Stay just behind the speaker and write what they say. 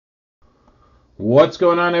What's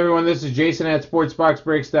going on, everyone? This is Jason at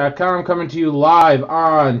SportsBoxBreaks.com coming to you live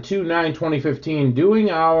on 2/9/2015 doing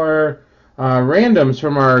our randoms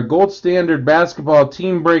from our Gold Standard Basketball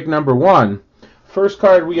Team Break number 1. First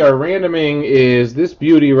card we are randoming is this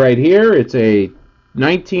beauty right here. It's a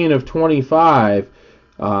 19 of 25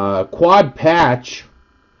 quad patch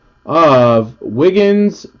of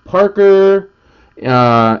Wiggins, Parker,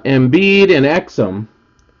 Embiid, and Exum.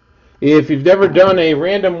 If you've never done a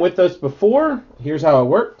random with us before, here's how it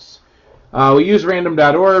works. We use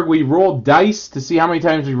random.org. We roll dice to see how many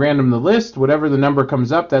times we random the list. Whatever the number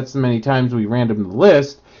comes up, that's the many times we random the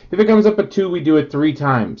list. If it comes up at 2, we do it 3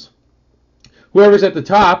 times. Whoever's at the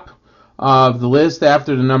top of the list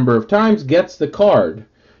after the number of times gets the card.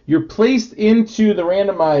 You're placed into the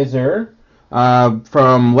randomizer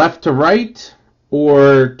from left to right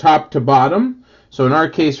or top to bottom. So in our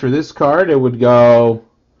case for this card, it would go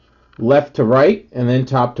left to right and then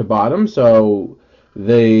top to bottom. So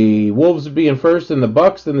the Wolves would be in first, then the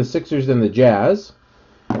Bucks, then the Sixers, then the Jazz.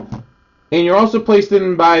 And you're also placed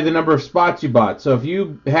in by the number of spots you bought. So if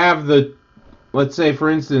you have the, let's say for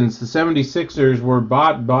instance, the 76ers were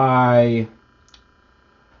bought by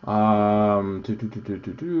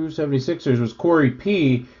 76ers was Corey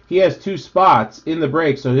P. He has 2 spots in the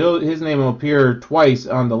break, so his name will appear twice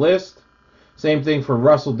on the list. Same thing for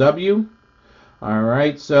Russell W.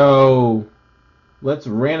 Alright, so let's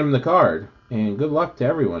random the card. And good luck to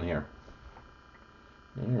everyone here.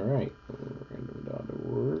 Alright,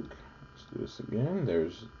 random.org. Let's do this again. Here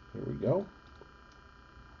we go.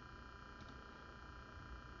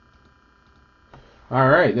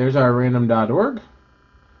 Alright, there's our random.org.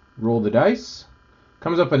 Roll the dice.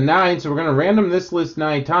 Comes up a 9, so we're going to random this list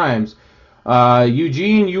 9 times.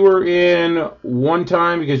 Eugene, you were in 1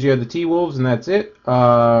 time because you had the T-Wolves, and that's it.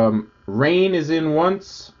 Rain is in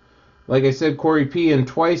once. Like I said, Corey P. in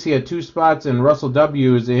twice. He had 2 spots, and Russell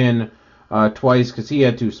W. is in twice because he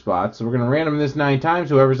had 2 spots. So we're going to random this 9 times.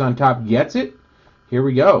 Whoever's on top gets it. Here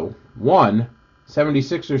we go. 1,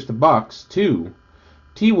 76ers to Bucks. 2,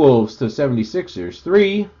 T-Wolves to 76ers.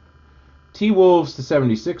 3, T-Wolves to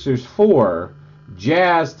 76ers. 4,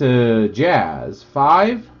 Jazz to Jazz.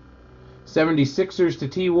 5, 76ers to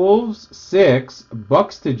T-Wolves. 6,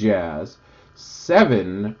 Bucks to Jazz.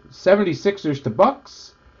 7, 76ers to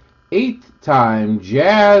Bucks. 8th time,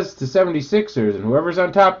 Jazz to 76ers. And whoever's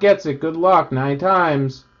on top gets it. Good luck. 9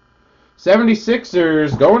 times.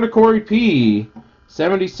 76ers going to Corey P.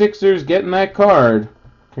 76ers getting that card.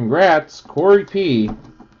 Congrats, Corey P.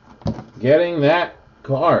 getting that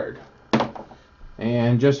card.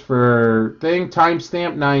 And just for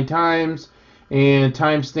timestamp 9 times. And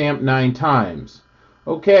timestamp 9 times.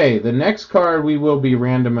 Okay, the next card we will be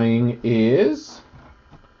randoming is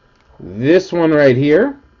this one right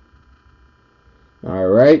here.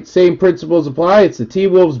 Alright, same principles apply. It's the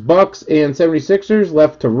T-Wolves, Bucks, and 76ers.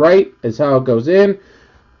 Left to right is how it goes in.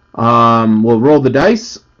 We'll roll the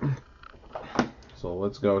dice. So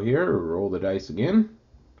let's go here. Roll the dice again.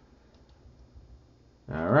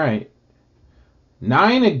 Alright.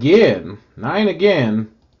 9 again. 9 again.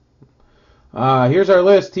 Here's our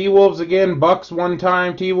list. T-Wolves again, Bucks 1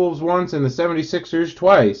 time, T-Wolves once, and the 76ers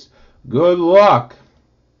twice. Good luck.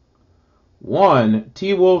 1,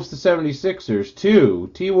 T-Wolves to 76ers. 2,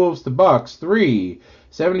 T-Wolves to Bucks. 3,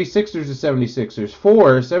 76ers to 76ers.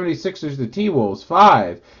 4, 76ers to T-Wolves.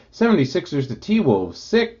 5, 76ers to T-Wolves.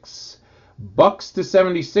 6, Bucks to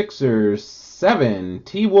 76ers. 7,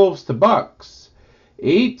 T-Wolves to Bucks.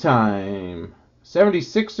 8 time,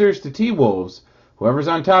 76ers to T-Wolves. Whoever's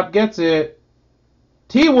on top gets it.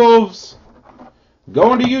 T-Wolves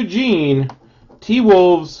going to Eugene.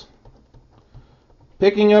 T-Wolves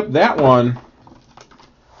picking up that one.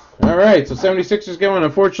 Alright, so 76ers going.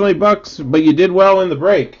 Unfortunately, Bucks, but you did well in the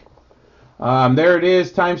break. There it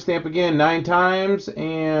is. Timestamp again. 9 times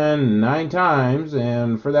and 9 times.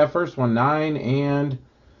 And for that first one, 9 and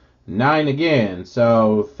 9 again.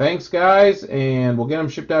 So thanks, guys, and we'll get them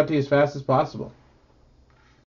shipped out to you as fast as possible.